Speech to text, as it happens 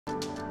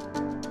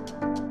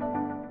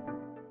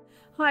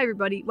Hi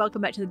everybody,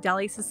 welcome back to the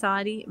Dally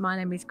Society. My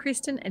name is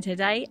Kristen and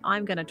today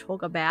I'm going to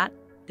talk about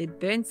the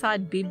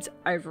Burnside Bibs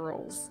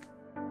overalls.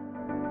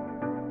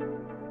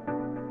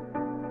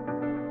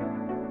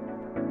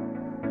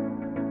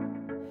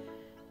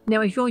 Now,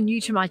 if you're new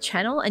to my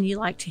channel and you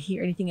like to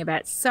hear anything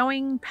about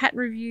sewing, pattern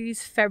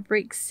reviews,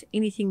 fabrics,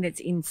 anything that's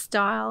in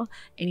style,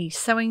 any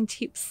sewing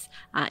tips,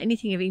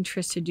 anything of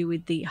interest to do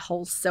with the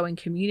whole sewing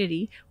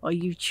community, well,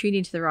 you've tuned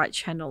into the right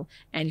channel.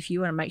 And if you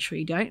want to make sure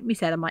you don't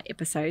miss out on my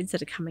episodes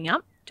that are coming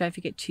up, don't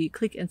forget to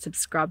click and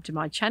subscribe to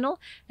my channel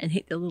and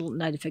hit the little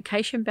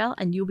notification bell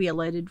and you'll be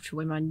alerted to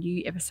when my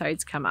new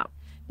episodes come up.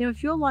 Now,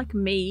 if you're like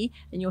me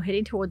and you're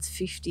heading towards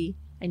 50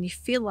 and you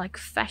feel like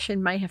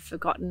fashion may have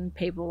forgotten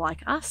people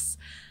like us,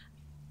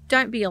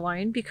 don't be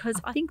alone, because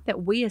I think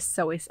that we as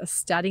sewists are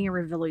starting a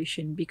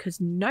revolution because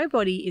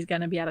nobody is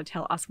going to be able to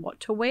tell us what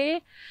to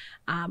wear.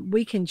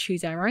 We can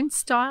choose our own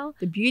style.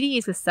 The beauty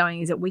is with sewing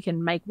is that we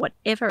can make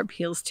whatever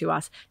appeals to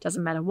us.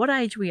 Doesn't matter what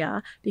age we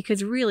are,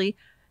 because really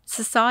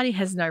society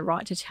has no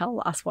right to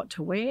tell us what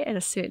to wear at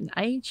a certain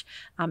age.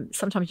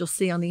 Sometimes you'll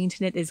see on the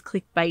internet there's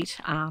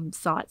clickbait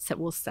sites that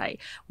will say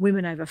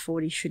women over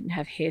 40 shouldn't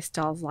have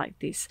hairstyles like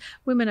this.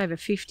 Women over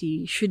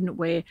 50 shouldn't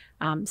wear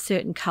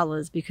certain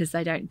colours because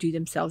they don't do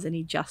themselves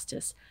any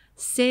justice.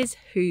 Says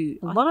who?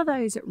 A lot of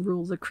those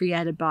rules are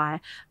created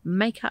by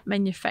makeup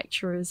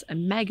manufacturers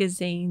and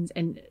magazines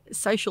and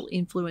social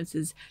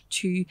influencers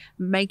to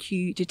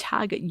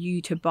target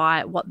you to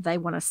buy what they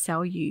want to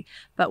sell you.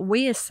 But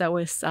we as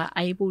sewists are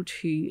able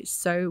to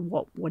sew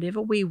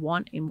whatever we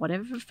want in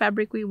whatever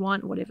fabric we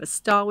want, whatever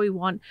style we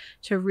want,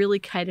 to really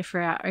cater for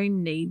our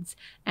own needs.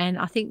 And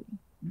I think,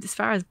 as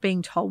far as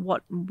being told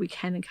what we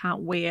can and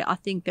can't wear, I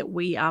think that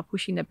we are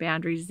pushing the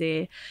boundaries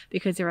there,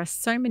 because there are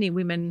so many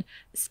women,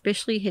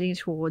 especially heading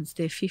towards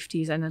their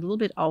 50s and a little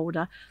bit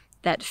older,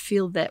 that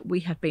feel that we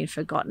have been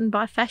forgotten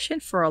by fashion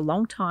for a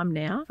long time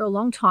now. For a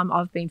long time,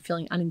 I've been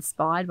feeling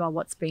uninspired by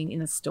what's been in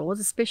the stores,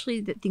 especially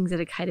the things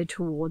that are catered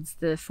towards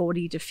the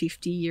 40 to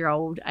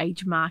 50-year-old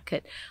age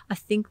market. I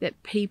think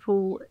that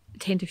people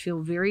tend to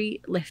feel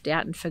very left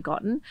out and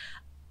forgotten.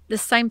 The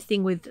same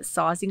thing with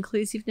size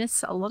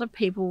inclusiveness. A lot of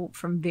people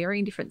from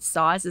varying different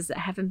sizes that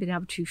haven't been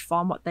able to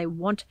find what they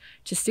want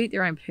to suit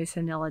their own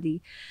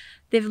personality,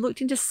 they've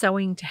looked into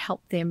sewing to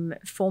help them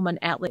form an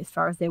outlet as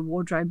far as their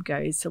wardrobe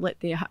goes, to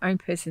let their own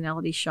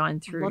personality shine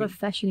through. A lot of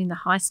fashion in the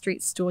high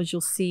street stores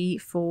you'll see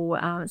for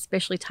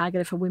especially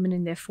targeted for women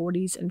in their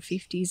 40s and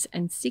 50s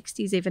and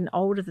 60s, even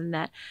older than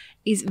that,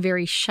 is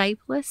very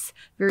shapeless,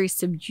 very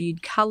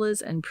subdued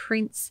colours and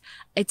prints.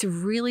 It's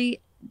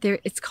really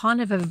it's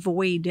kind of a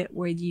void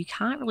where you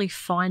can't really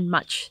find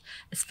much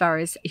as far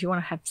as if you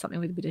want to have something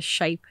with a bit of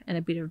shape and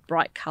a bit of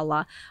bright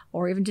colour,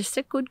 or even just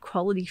a good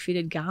quality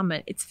fitted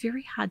garment. It's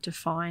very hard to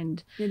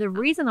find. Now, the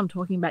reason I'm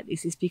talking about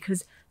this is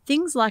because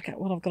things like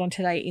what I've got on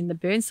today in the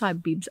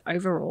Burnside Bibs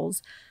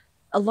overalls,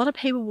 a lot of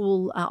people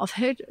will, I've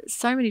heard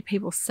so many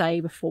people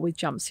say before with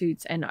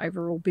jumpsuits and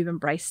overall bib and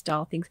brace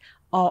style things,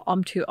 oh,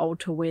 I'm too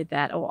old to wear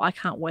that, or I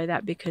can't wear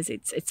that because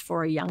it's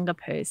for a younger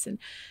person.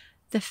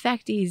 The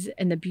fact is,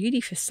 and the beauty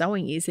for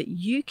sewing is, that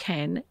you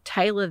can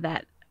tailor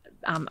that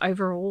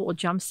overall or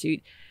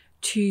jumpsuit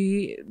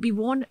to be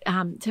worn,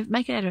 to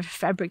make it out of a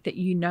fabric that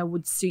you know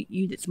would suit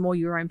you, that's more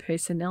your own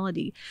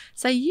personality.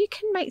 So you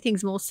can make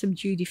things more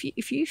subdued.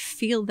 If you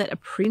feel that a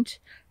print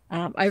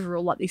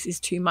overall like this is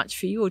too much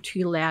for you or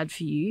too loud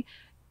for you,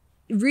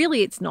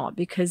 really it's not,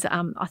 because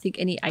I think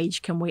any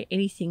age can wear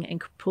anything and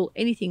pull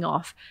anything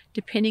off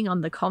depending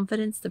on the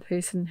confidence the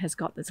person has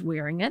got that's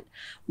wearing it,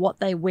 what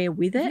they wear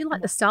with it. If you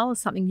like the style of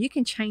something, you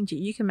can change it.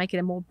 You can make it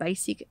a more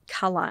basic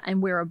colour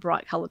and wear a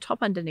bright colour top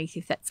underneath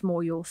if that's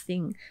more your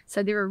thing.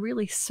 So there are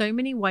really so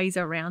many ways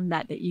around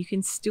that you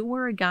can still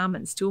wear a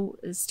garment, still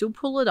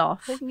pull it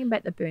off. Talking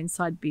about the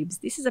Burnside Bibs,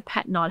 this is a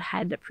pattern I'd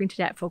had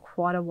printed out for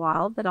quite a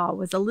while that I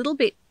was a little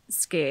bit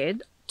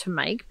scared to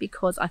make,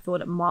 because I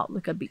thought it might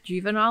look a bit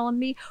juvenile on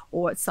me,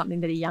 or it's something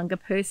that a younger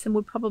person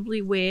would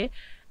probably wear.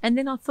 And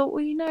then I thought,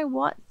 well, you know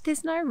what?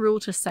 There's no rule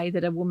to say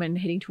that a woman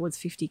heading towards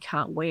 50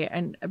 can't wear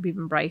a bib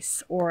and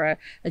brace or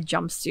a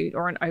jumpsuit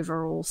or an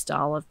overall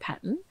style of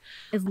pattern,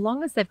 as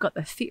long as they've got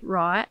the fit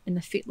right and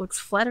the fit looks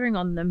flattering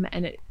on them,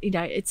 and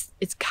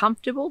it's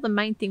comfortable. The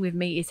main thing with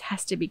me is it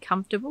has to be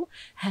comfortable,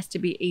 it has to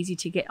be easy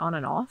to get on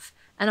and off.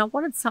 And I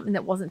wanted something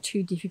that wasn't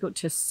too difficult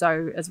to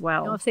sew as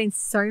well. I've seen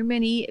so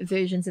many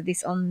versions of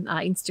this on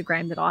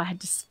Instagram that I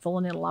had just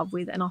fallen in love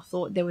with, and I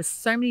thought there was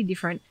so many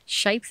different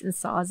shapes and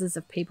sizes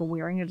of people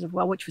wearing it as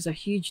well, which was a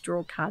huge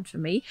draw card for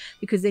me,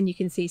 because then you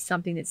can see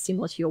something that's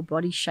similar to your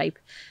body shape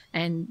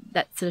and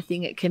that sort of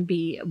thing. It can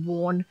be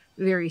worn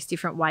various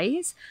different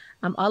ways.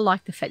 I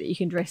like the fact that you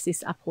can dress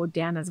this up or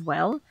down as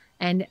well,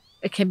 and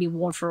it can be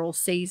worn for all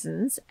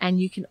seasons,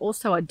 and you can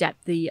also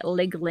adapt the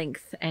leg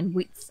length and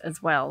width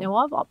as well. Now,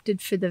 I've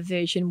opted for the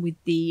version with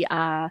the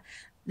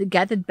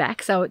gathered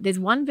back. So there's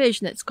one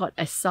version that's got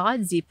a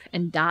side zip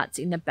and darts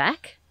in the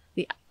back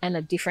and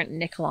a different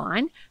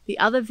neckline. The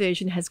other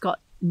version has got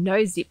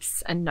no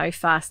zips and no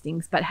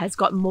fastenings, but has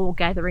got more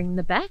gathering in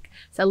the back.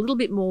 So a little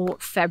bit more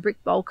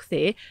fabric bulk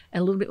there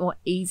and a little bit more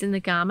ease in the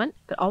garment.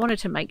 But I wanted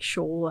to make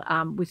sure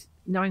with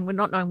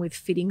not knowing with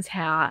fittings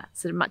how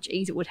sort of much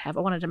ease it would have,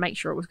 I wanted to make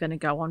sure it was going to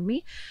go on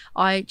me.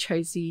 I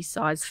chose the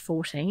size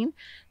 14.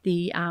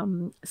 The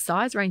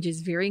size range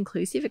is very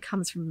inclusive. It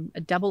comes from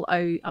a double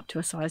O up to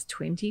a size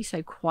 20,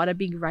 so quite a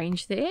big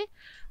range there.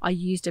 I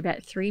used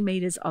about 3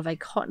 meters of a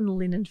cotton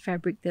linen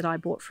fabric that I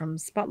bought from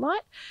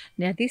Spotlight.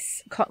 Now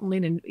this cotton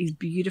linen is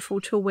beautiful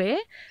to wear.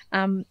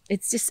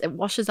 It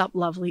washes up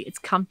lovely. It's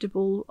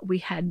comfortable. We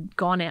had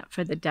gone out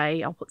for the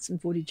day. I'll put some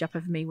footage up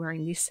of me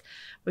wearing this.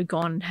 We'd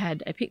gone and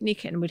had a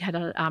picnic, and we'd had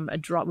a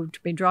drive.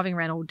 We've been driving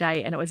around all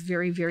day, and it was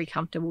very, very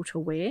comfortable to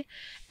wear.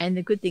 And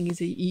the good thing is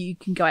that you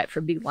can go out for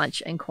a big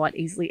lunch and quite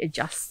easily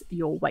adjust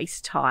your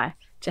waist tie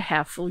to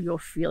how full you're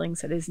feeling.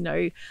 So there's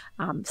no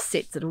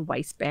set sort of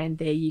waistband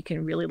there. You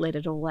can really let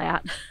it all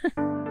out.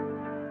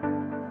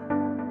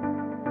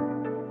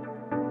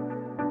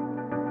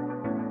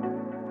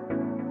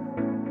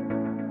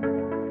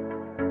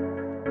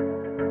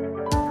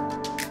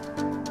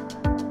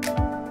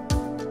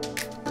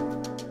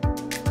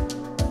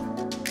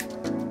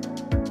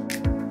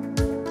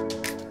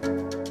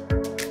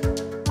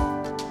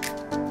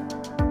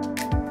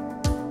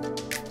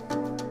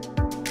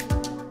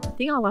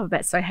 The thing I love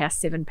about Sew House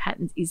 7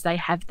 patterns is they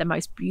have the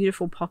most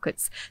beautiful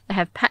pockets. They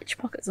have patch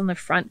pockets on the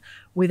front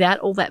without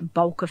all that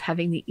bulk of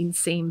having the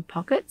inseam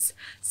pockets.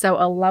 So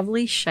a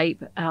lovely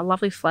shape, a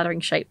lovely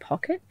flattering shape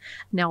pocket.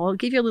 Now I'll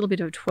give you a little bit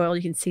of a twirl.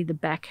 You can see the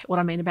back, what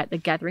I mean about the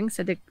gathering.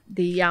 So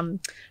the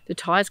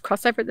ties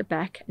cross over at the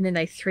back, and then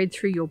they thread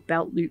through your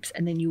belt loops,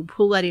 and then you'll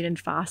pull that in and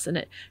fasten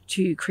it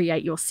to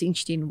create your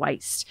cinched in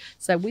waist.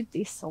 So with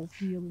this, I'll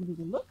give you a little bit of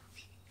a look.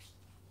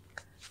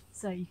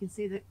 So you can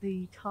see that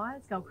the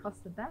ties go across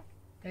the back,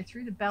 go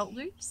through the belt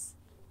loops.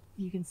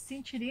 You can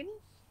cinch it in.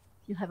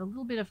 You'll have a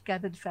little bit of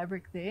gathered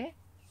fabric there,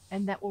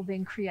 and that will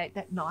then create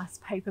that nice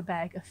paper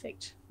bag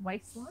effect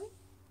waistline.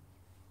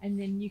 And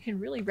then you can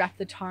really wrap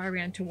the tie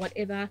around to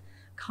whatever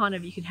kind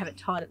of, you can have it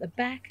tied at the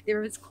back.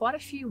 There is quite a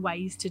few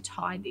ways to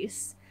tie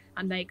this,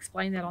 and they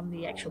explain that on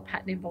the actual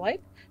pattern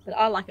envelope, but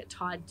I like it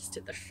tied just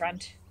at the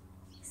front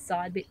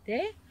side bit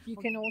there. You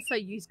can also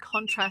use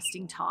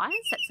contrasting ties.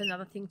 That's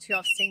another thing too.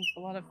 I've seen a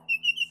lot of,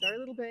 sorry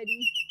little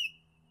birdie.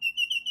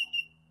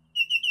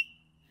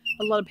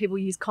 A lot of people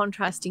use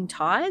contrasting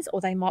ties, or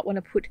they might want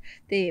to put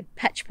their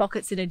patch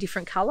pockets in a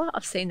different colour.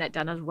 I've seen that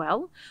done as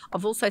well.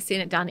 I've also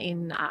seen it done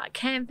in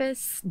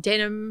canvas,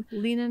 denim,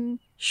 linen,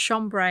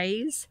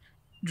 chambrays,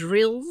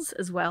 drills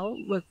as well.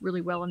 Work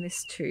really well on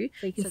this too.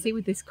 So you can see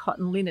with this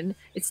cotton linen,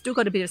 it's still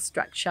got a bit of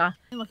structure.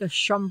 Like a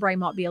chambray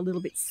might be a little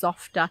bit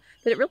softer,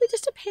 but it really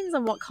just depends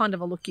on what kind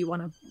of a look you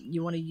want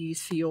to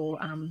use for your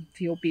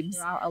bibs.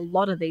 There are a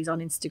lot of these on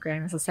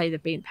Instagram. As I say, the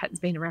pattern's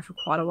been around for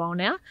quite a while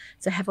now,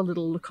 so have a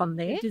little look on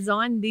there.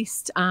 Designed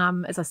this,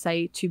 as I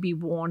say, to be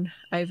worn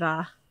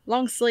over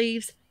long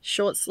sleeves,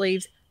 short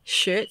sleeves,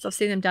 shirts. I've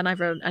seen them done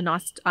over a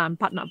nice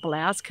button-up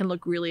blouse. Can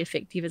look really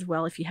effective as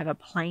well if you have a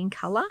plain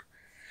colour.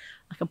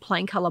 Like a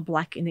plain colour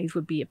black in these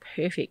would be a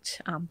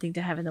perfect thing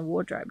to have in the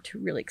wardrobe to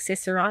really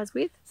accessorize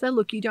with. So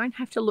look, you don't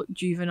have to look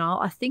juvenile.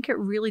 I think it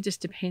really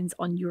just depends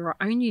on your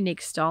own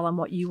unique style and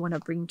what you want to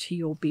bring to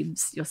your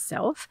bibs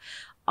yourself.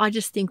 I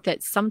just think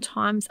that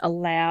sometimes a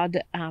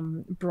loud,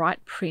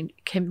 bright print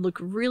can look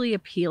really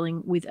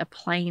appealing with a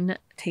plain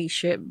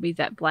t-shirt with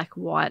that black,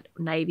 white,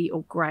 navy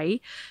or grey.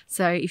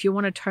 So if you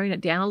want to tone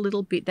it down a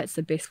little bit, that's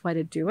the best way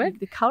to do it.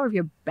 The colour of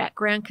your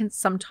background can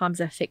sometimes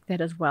affect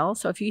that as well.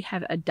 So if you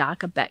have a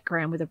darker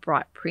background with a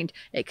bright print,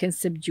 it can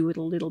subdue it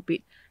a little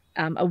bit.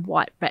 A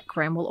white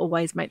background will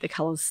always make the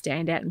colours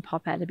stand out and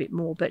pop out a bit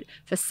more. But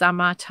for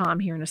summer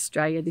time here in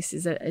Australia, this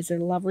is a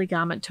lovely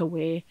garment to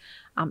wear.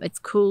 It's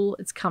cool,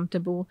 it's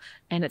comfortable,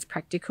 and it's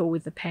practical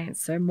with the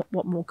pants. So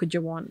what more could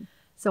you want?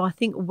 So I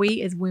think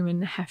we as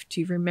women have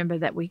to remember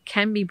that we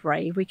can be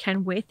brave. We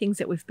can wear things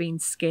that we've been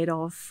scared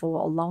of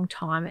for a long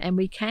time, and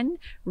we can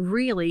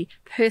really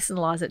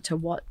personalise it to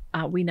what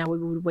we know we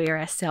would wear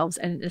ourselves.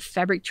 And the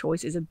fabric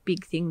choice is a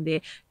big thing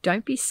there.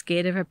 Don't be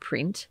scared of a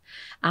print.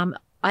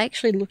 I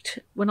actually looked,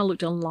 when I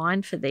looked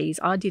online for these,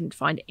 I didn't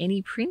find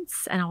any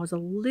prints, and I was a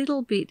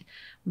little bit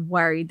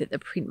worried that the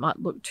print might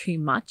look too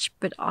much,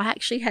 but I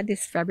actually had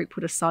this fabric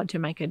put aside to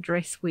make a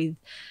dress with,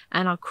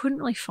 and I couldn't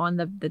really find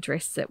the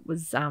dress that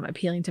was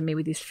appealing to me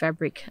with this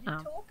fabric.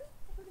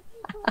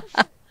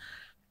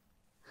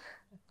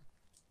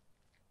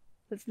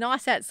 It's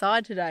nice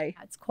outside today.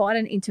 It's quite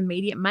an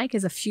intermediate make.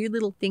 There's a few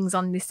little things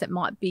on this that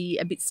might be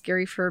a bit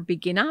scary for a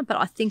beginner, but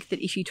I think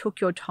that if you took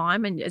your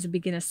time and as a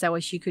beginner sewer,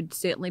 you could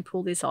certainly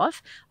pull this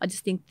off. I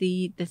just think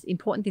the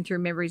important thing to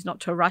remember is not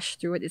to rush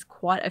through it. There's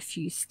quite a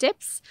few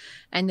steps,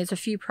 and there's a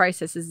few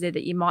processes there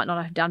that you might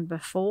not have done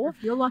before.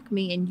 If you're like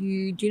me and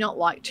you do not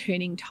like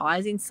turning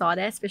ties inside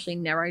out, especially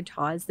narrow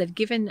ties, they've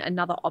given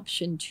another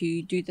option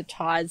to do the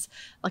ties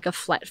like a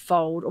flat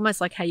fold, almost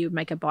like how you would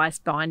make a bias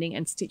binding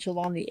and stitch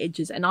along the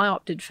edges. And I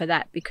opted for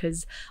that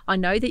because I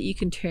know that you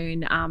can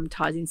turn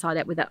ties inside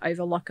out with that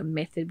overlocker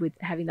method with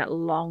having that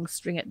long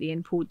string at the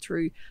end pulled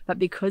through, but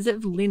because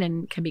of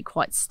linen can be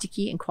quite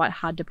sticky and quite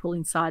hard to pull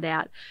inside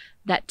out,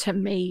 that to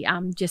me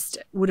just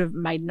would have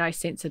made no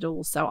sense at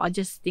all. So I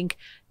just think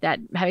that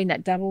having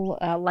that double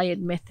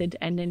layered method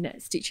and then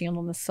stitching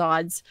along the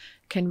sides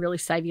can really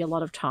save you a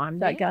lot of time.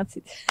 Don't go and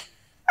sit.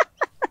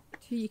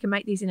 You can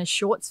make these in a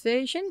shorts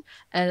version.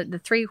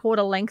 The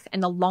 3/4 length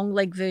and the long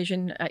leg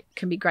version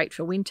can be great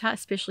for winter,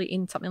 especially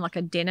in something like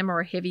a denim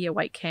or a heavier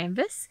weight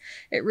canvas.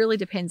 It really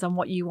depends on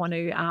what you want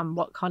to,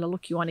 what kind of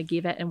look you want to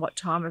give it and what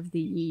time of the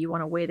year you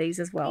want to wear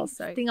these as well.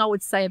 So the thing I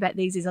would say about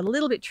these is a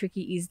little bit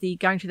tricky is the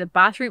going to the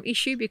bathroom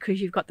issue,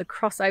 because you've got the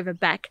crossover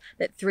back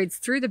that threads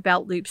through the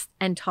belt loops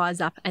and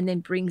ties up and then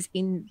brings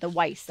in the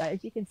waist. So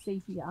as you can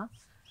see here,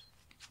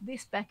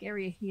 this back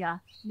area here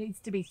needs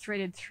to be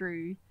threaded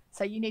through.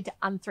 So you need to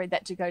unthread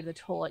that to go to the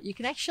toilet. You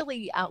can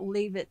actually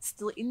leave it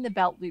still in the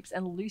belt loops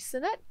and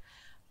loosen it.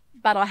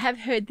 But I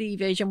have heard the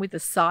version with the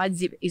side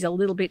zip is a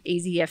little bit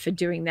easier for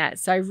doing that.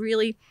 So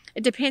really,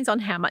 it depends on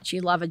how much you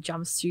love a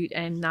jumpsuit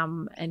and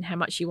how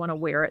much you want to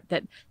wear it,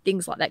 that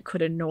things like that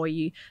could annoy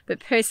you.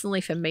 But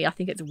personally for me, I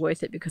think it's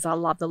worth it because I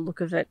love the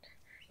look of it.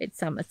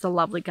 It's a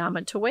lovely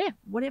garment to wear.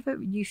 Whatever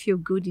you feel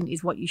good in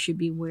is what you should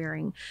be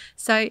wearing.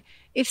 So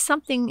if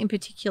something in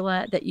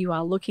particular that you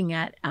are looking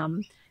at,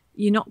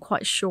 you're not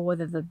quite sure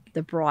whether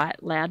the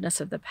bright loudness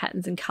of the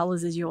patterns and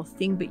colours is your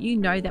thing, but you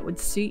know that would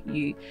suit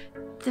you,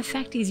 the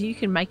fact is you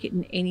can make it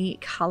in any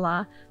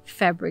colour,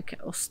 fabric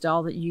or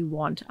style that you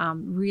want.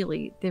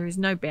 Really, there is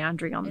no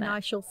boundary on that. And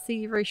I shall see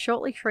you very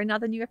shortly for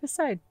another new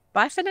episode.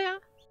 Bye for now.